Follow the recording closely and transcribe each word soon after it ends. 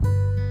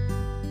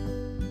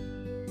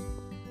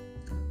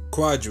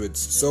quadrats,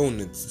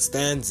 sonnets,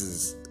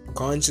 stanzas,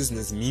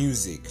 consciousness,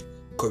 music,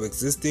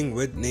 coexisting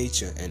with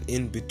nature and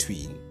in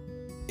between.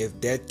 If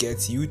that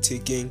gets you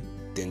ticking,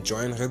 then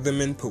join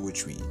Rhythm and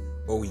Poetry.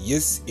 Oh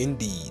yes,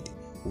 indeed,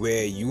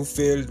 where you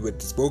filled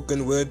with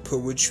spoken word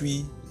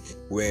poetry,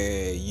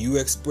 where you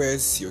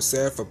express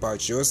yourself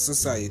about your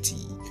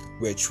society,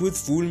 where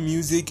truthful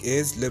music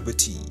is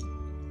liberty.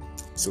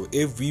 So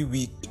every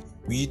week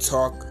we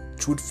talk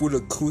truthful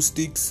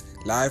acoustics,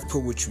 live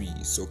poetry.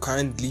 So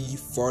kindly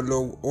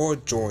follow or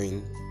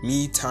join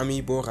me,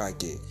 Tammy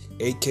Borage,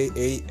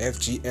 aka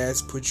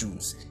FGS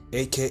Produce,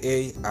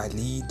 aka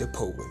Ali the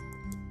Poet.